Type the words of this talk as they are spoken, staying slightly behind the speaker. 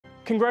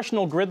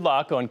Congressional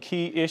gridlock on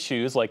key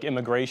issues like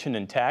immigration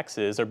and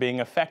taxes are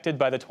being affected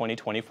by the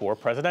 2024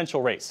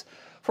 presidential race.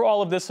 For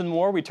all of this and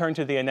more, we turn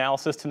to the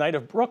analysis tonight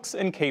of Brooks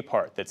and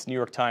Capehart. That's New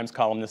York Times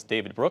columnist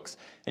David Brooks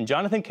and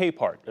Jonathan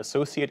Capehart,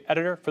 associate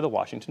editor for The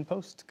Washington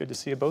Post. Good to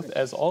see you both,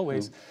 as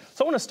always.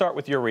 So I want to start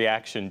with your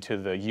reaction to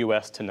the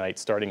U.S. tonight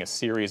starting a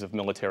series of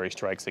military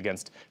strikes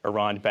against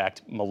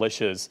Iran-backed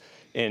militias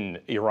in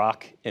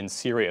Iraq and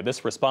Syria.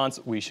 This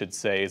response, we should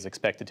say, is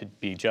expected to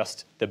be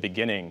just the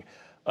beginning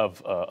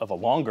of a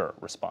longer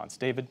response.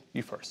 David,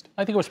 you first.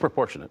 I think it was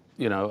proportionate.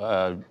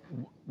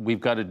 We've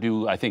got to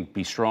do, I think,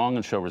 be strong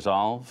and show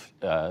resolve,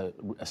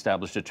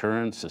 establish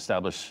deterrence,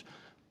 establish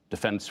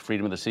defense,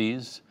 freedom of the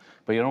seas,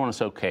 but you don't want to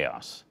sow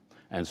chaos.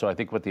 And so I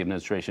think what the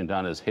administration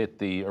done is hit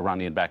the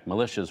Iranian-backed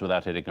militias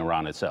without hitting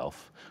Iran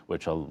itself,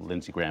 which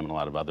Lindsey Graham and a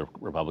lot of other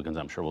Republicans,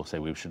 I'm sure, will say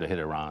we should have hit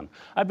Iran.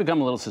 I've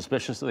become a little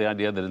suspicious of the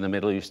idea that in the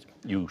Middle East,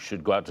 you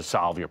should go out to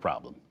solve your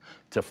problem,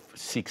 to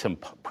seek some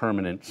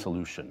permanent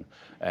solution.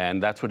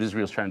 And that's what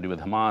Israel's trying to do with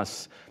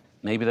Hamas.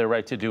 Maybe they're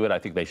right to do it. I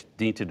think they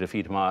need to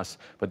defeat Hamas.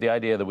 But the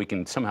idea that we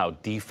can somehow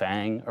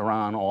defang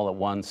Iran all at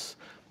once,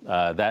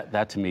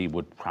 that to me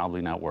would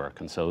probably not work.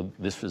 And so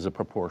this is a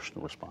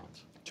proportional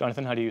response.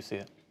 Jonathan, how do you see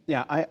it?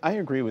 Yeah, I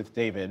agree with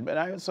David, but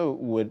I also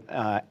would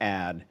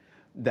add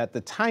that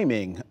the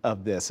timing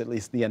of this, at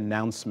least the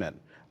announcement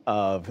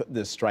of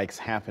the strikes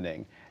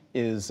happening,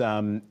 is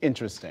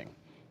interesting.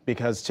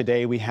 Because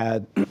today we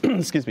had,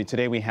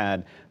 today we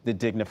had the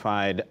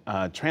dignified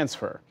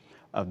transfer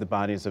of the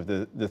bodies of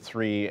the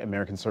three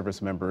American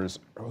service members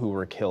who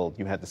were killed.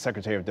 You had the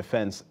Secretary of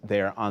Defense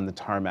there on the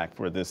tarmac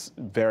for this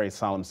very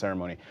solemn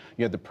ceremony.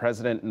 You had the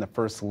President and the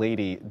First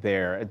Lady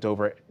there at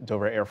Dover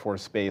Air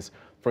Force Base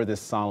for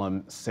this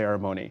solemn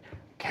ceremony.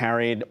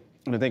 I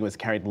don't think it was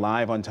carried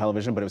live on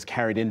television, but it was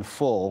carried in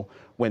full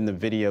when the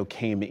video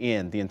came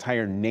in. The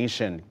entire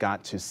nation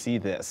got to see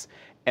this.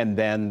 And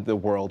then the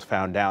world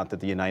found out that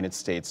the United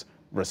States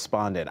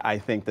responded. I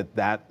think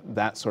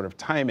that sort of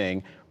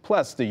timing,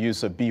 plus the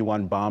use of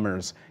B-1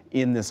 bombers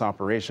in this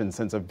operation,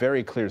 sends a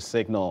very clear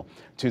signal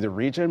to the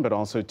region, but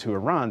also to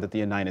Iran, that the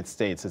United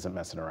States isn't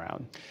messing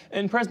around.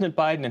 And President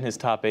Biden and his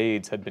top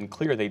aides had been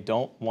clear they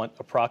don't want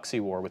a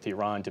proxy war with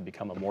Iran to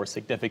become a more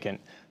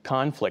significant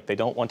conflict. They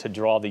don't want to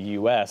draw the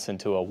U.S.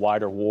 into a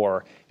wider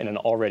war in an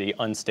already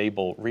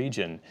unstable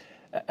region.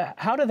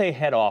 How do they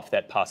head off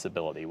that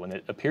possibility when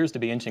it appears to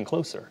be inching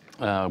closer?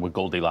 With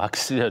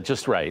Goldilocks,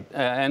 just right.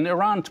 And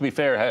Iran, to be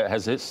fair,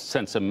 has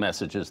sent some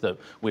messages that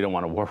we don't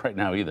want a war right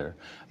now either.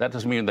 That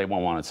doesn't mean they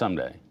won't want it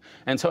someday.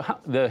 And so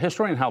the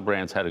historian Hal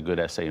Brands had a good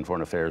essay in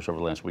Foreign Affairs over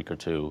the last week or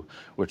two,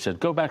 which said,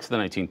 go back to the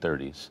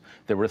 1930s.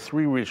 There were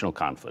three regional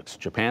conflicts.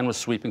 Japan was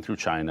sweeping through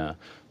China.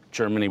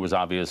 Germany was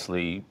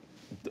obviously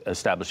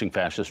establishing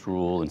fascist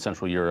rule in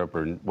Central Europe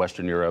or in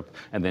Western Europe,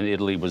 and then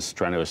Italy was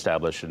trying to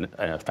establish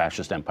a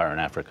fascist empire in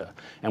Africa.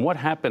 And what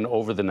happened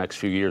over the next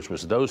few years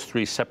was those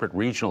three separate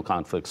regional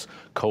conflicts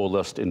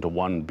coalesced into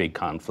one big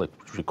conflict,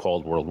 which we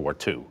called World War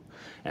II.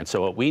 And so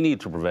what we need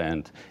to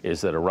prevent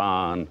is that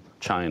Iran,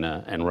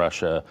 China, and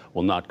Russia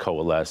will not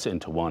coalesce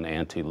into one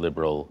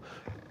anti-liberal,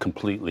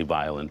 completely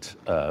violent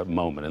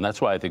moment. And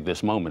that's why I think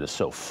this moment is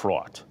so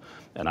fraught.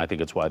 And I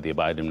think it's why the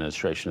Biden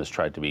administration has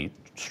tried to be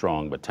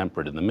strong but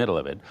tempered in the middle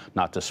of it,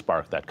 not to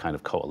spark that kind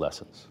of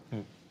coalescence.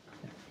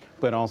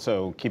 But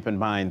also keep in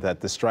mind that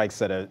the strikes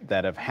that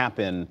have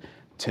happened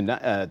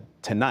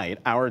tonight,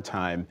 our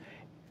time,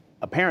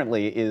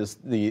 apparently is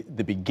the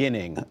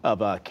beginning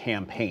of a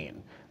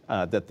campaign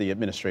that the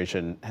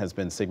administration has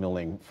been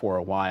signaling for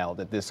a while,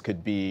 that this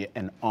could be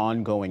an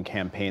ongoing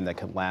campaign that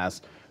could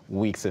last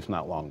weeks, if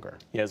not longer.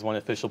 Yeah, as one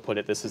official put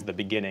it, this is the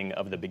beginning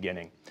of the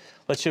beginning.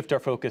 Let's shift our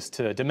focus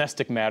to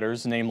domestic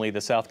matters, namely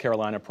the South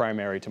Carolina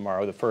primary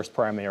tomorrow, the first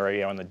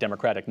primary on the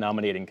Democratic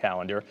nominating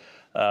calendar.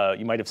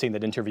 You might have seen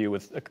that interview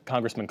with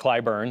Congressman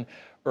Clyburn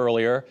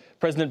earlier.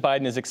 President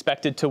Biden is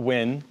expected to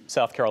win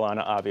South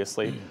Carolina,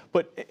 obviously.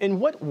 But in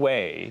what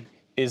way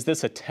is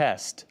this a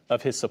test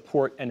of his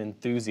support and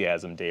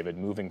enthusiasm, David,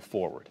 moving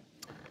forward?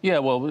 Yeah,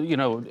 well,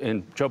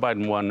 Joe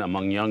Biden won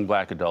among young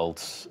black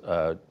adults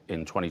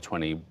in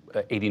 2020,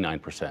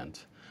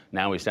 89%.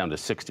 Now he's down to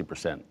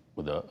 60%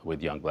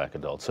 with young black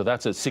adults. So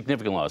that's a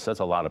significant loss.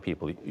 That's a lot of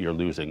people you're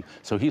losing.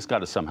 So he's got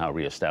to somehow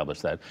reestablish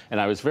that. And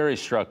I was very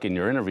struck in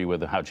your interview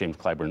with how James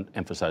Clyburn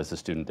emphasized the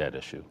student debt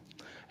issue.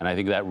 And I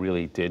think that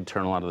really did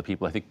turn a lot of the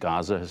people. I think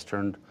Gaza has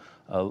turned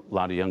a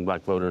lot of young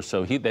black voters.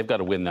 So they've got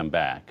to win them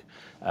back.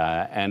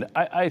 And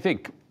I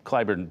think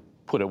Clyburn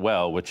put it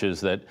well, which is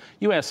that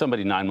you ask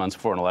somebody 9 months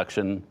before an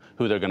election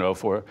who they're going to vote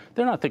for,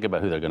 they're not thinking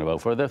about who they're going to vote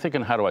for. They're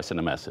thinking, how do I send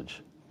a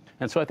message?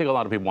 And so I think a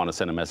lot of people want to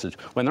send a message.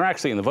 When they're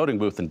actually in the voting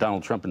booth and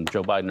Donald Trump and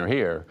Joe Biden are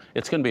here,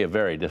 it's going to be a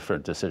very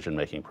different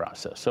decision-making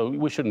process. So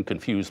we shouldn't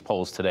confuse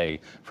polls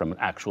today from an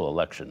actual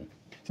election.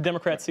 Do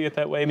Democrats see it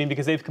that way? I mean,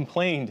 because they've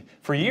complained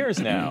for years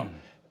now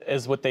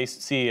as what they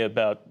see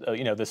about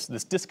this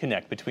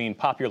disconnect between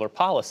popular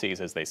policies,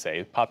 as they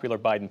say, popular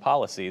Biden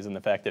policies, and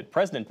the fact that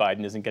President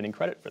Biden isn't getting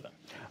credit for them.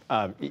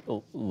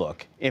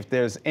 Look, if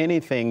there's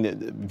anything that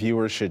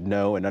viewers should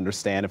know and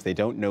understand, if they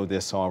don't know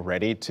this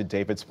already, to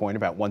David's point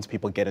about once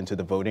people get into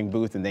the voting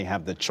booth and they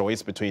have the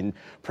choice between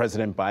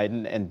President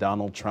Biden and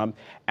Donald Trump,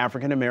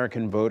 African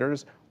American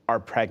voters are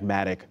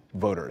pragmatic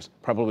voters,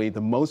 probably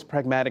the most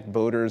pragmatic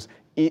voters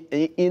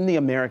in the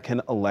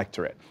American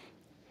electorate.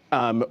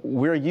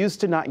 We're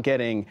used to not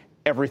getting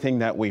everything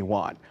that we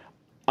want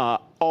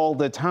all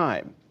the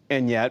time,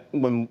 and yet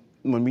when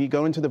we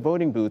go into the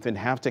voting booth and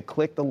have to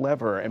click the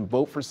lever and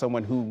vote for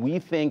someone who we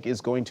think is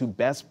going to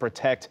best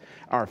protect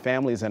our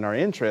families and our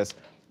interests,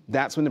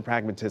 that's when the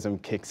pragmatism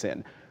kicks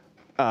in.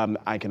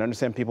 I can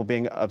understand people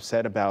being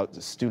upset about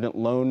student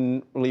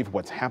loan relief,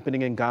 what's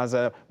happening in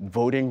Gaza,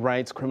 voting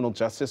rights, criminal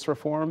justice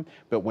reform.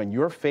 But when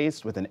you're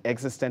faced with an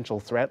existential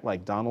threat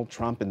like Donald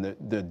Trump and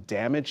the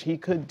damage he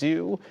could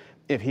do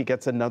if he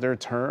gets another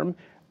term,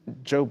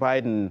 Joe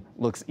Biden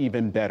looks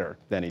even better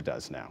than he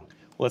does now.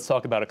 Let's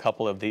talk about a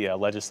couple of the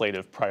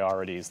legislative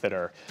priorities that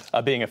are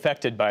being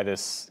affected by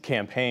this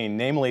campaign,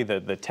 namely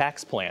the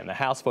tax plan. The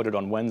House voted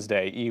on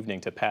Wednesday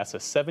evening to pass a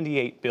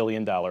 $78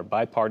 billion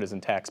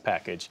bipartisan tax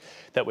package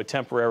that would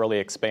temporarily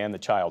expand the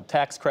child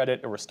tax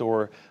credit and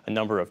restore a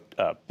number of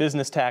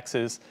business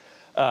taxes,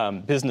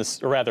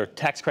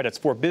 tax credits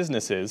for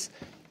businesses.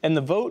 And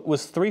the vote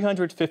was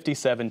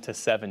 357 to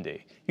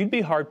 70. You'd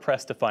be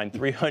hard-pressed to find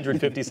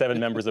 357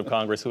 members of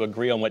Congress who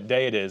agree on what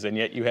day it is, and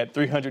yet you had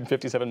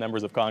 357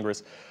 members of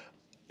Congress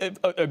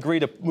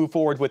agree to move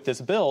forward with this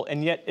bill,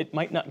 and yet it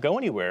might not go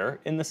anywhere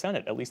in the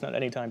Senate, at least not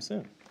anytime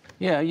soon.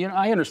 Yeah,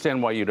 I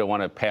understand why you don't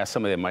want to pass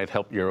something that might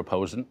help your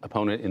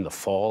opponent in the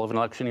fall of an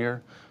election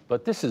year,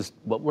 but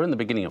we're in the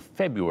beginning of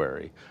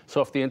February. So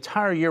if the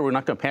entire year we're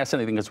not going to pass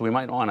anything because we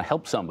might want to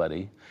help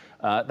somebody,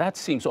 that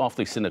seems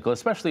awfully cynical,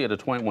 especially at a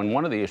point when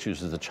one of the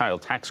issues is the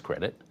child tax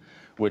credit,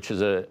 which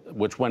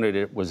when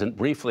it was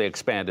briefly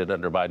expanded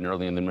under Biden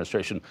early in the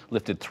administration,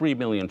 lifted 3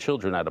 million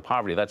children out of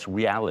poverty. That's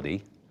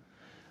reality.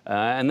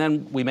 And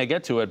then we may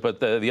get to it, but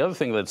the other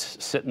thing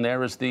that's sitting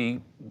there is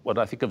what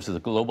I think of as the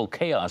global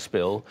chaos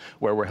bill,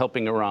 where we're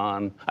helping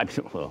Iran,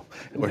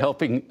 we're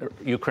helping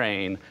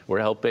Ukraine, we're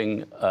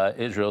helping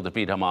Israel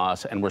defeat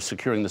Hamas, and we're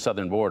securing the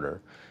southern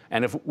border.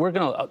 And if we're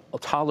going to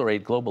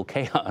tolerate global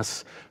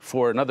chaos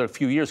for another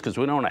few years because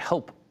we don't want to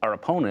help our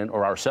opponent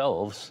or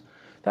ourselves,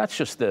 that's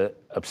just the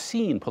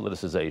obscene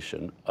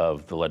politicization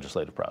of the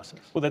legislative process.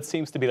 Well, that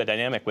seems to be the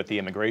dynamic with the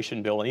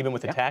immigration bill and even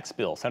with the tax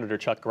bill. Senator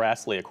Chuck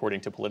Grassley, according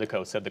to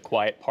Politico, said the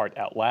quiet part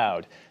out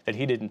loud, that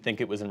he didn't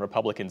think it was in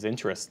Republicans'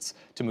 interests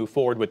to move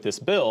forward with this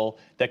bill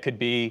that could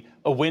be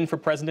a win for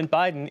President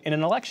Biden in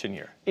an election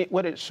year.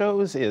 What it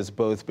shows is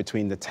both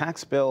between the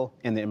tax bill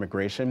and the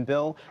immigration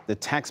bill, the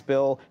tax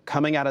bill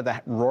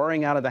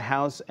roaring out of the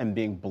House and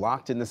being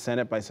blocked in the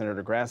Senate by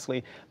Senator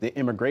Grassley, the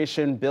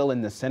immigration bill in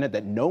the Senate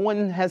that no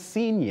one has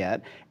seen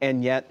yet,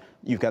 and yet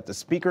you've got the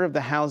Speaker of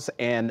the House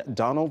and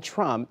Donald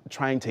Trump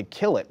trying to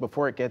kill it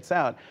before it gets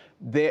out.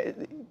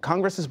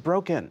 Congress is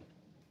broken.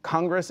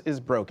 Congress is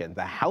broken.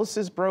 The House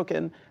is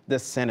broken. The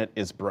Senate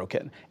is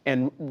broken.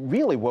 And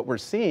really what we're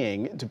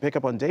seeing, to pick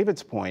up on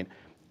David's point,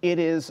 it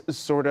is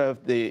sort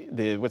of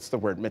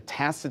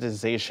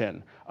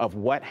metastasization of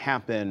what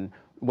happened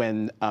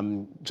when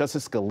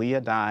Justice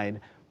Scalia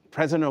died.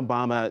 President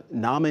Obama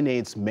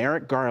nominates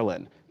Merrick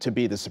Garland to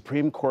be the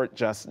Supreme Court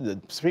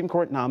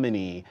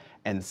nominee,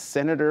 and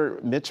Senator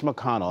Mitch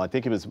McConnell, I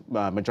think he was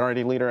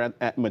majority leader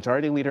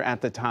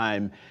at the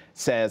time,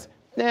 says,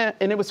 nah,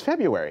 and it was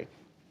February.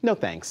 No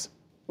thanks.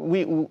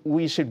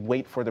 We should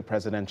wait for the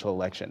presidential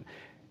election.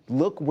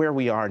 Look where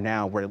we are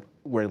now,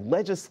 where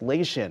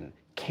legislation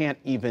can't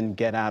even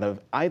get out of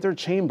either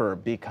chamber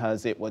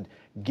because it would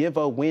give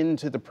a win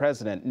to the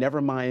president, never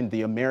mind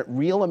the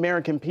real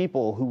American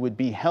people who would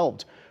be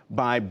helped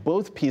by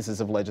both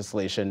pieces of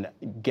legislation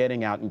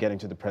getting out and getting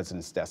to the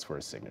president's desk for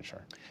his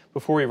signature.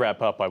 Before we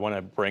wrap up, I want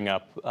to bring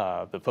up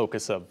the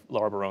focus of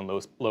Laura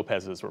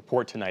Barron-Lopez's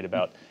report tonight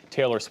about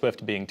Taylor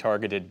Swift being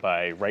targeted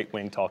by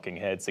right-wing talking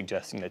heads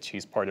suggesting that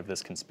she's part of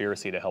this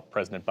conspiracy to help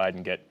President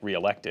Biden get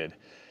reelected.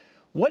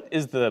 What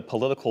is the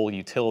political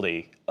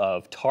utility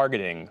of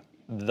targeting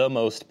the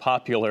most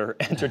popular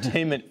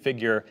entertainment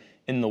figure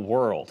in the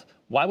world?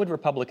 Why would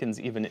Republicans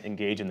even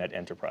engage in that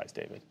enterprise,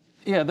 David?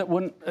 Yeah,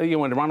 when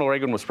Ronald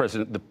Reagan was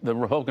president, the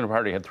Republican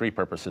Party had three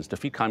purposes: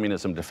 defeat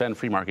communism, defend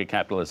free market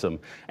capitalism,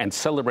 and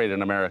celebrate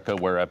an America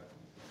where a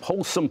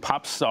wholesome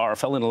pop star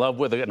fell in love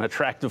with an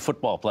attractive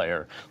football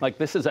player. Like,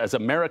 this is as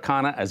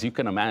Americana as you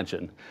can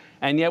imagine.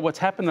 And yet what's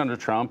happened under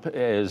Trump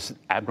is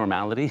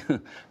abnormality,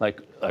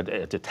 like a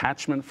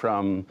detachment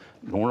from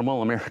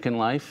normal American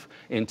life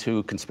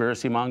into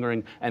conspiracy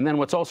mongering. And then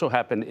what's also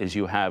happened is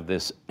you have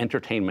this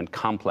entertainment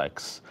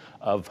complex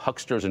of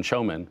hucksters and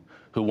showmen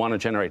who want to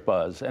generate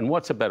buzz. And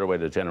what's a better way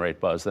to generate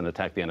buzz than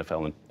attack the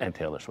NFL and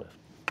Taylor Swift?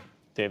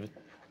 David?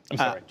 I'm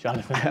sorry,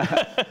 Jonathan.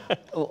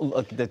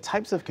 Look, the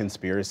types of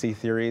conspiracy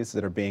theories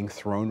that are being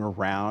thrown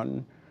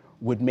around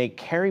would make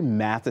Carrie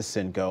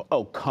Mathison go,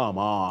 "Oh, come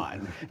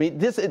on." I mean,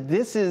 this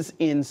is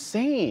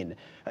insane.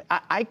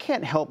 I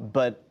can't help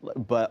but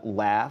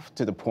laugh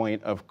to the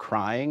point of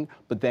crying,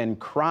 but then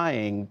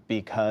crying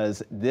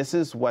because this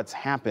is what's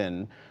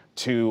happened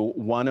to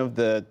one of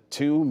the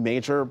two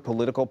major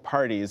political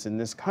parties in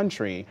this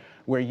country,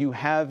 where you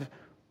have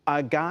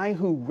a guy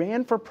who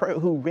ran for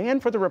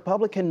the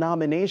Republican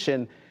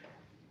nomination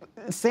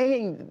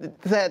saying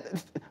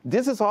that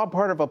this is all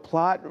part of a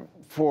plot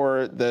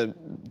for the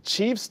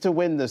Chiefs to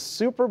win the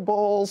Super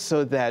Bowl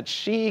so that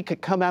she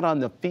could come out on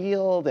the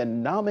field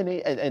and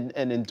nominate and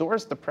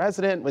endorse the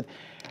president. With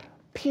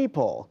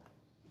people,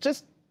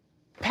 just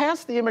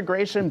pass the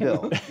immigration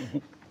bill.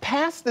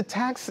 Pass the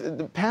tax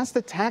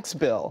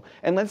bill,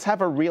 and let's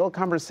have a real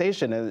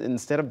conversation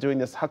instead of doing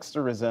this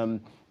hucksterism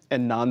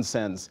and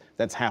nonsense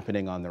that's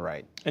happening on the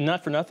right. And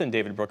not for nothing,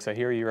 David Brooks, I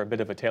hear you're a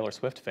bit of a Taylor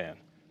Swift fan.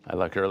 I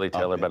like early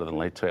Taylor better than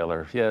late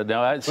Taylor. Yeah,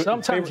 no,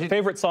 sometimes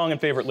favorite song and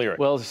favorite lyric?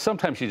 Well,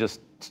 sometimes she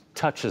just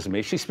touches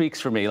me. She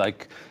speaks for me,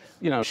 like,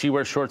 you know, she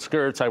wears short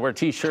skirts, I wear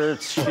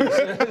T-shirts.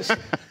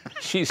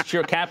 She's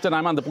your captain,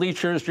 I'm on the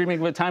bleachers, dreaming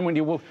of a time when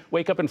you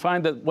wake up and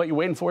find that what you're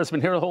waiting for has been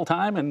here the whole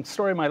time, and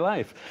story of my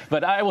life.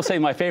 But I will say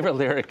my favorite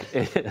lyric,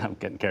 I'm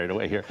getting carried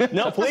away here.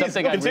 No, please,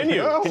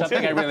 continue.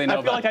 Something I really know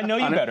about. I feel like I know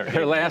you better.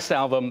 Her last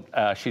album,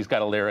 she's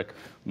got a lyric,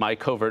 "My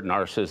covert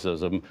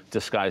narcissism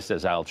disguised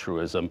as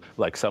altruism,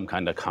 like some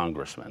kind of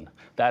congressman."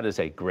 That is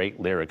a great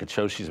lyric. It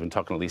shows she's been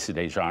talking to Lisa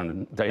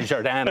Desjardins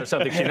or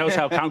something. She knows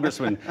how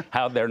congressmen,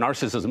 how their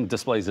narcissism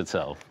displays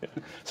itself.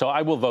 So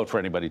I will vote for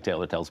anybody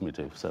Taylor tells me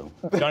to. So,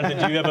 Jonathan,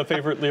 do you have a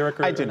favorite lyric?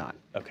 I do not.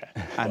 Okay.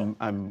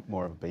 I'm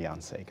more of a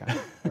Beyonce guy.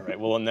 All right.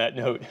 Well, on that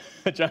note,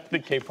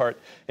 Jonathan Capehart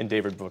and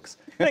David Brooks,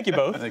 thank you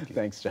both.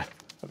 Thanks, Geoff.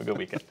 Have a good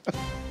weekend.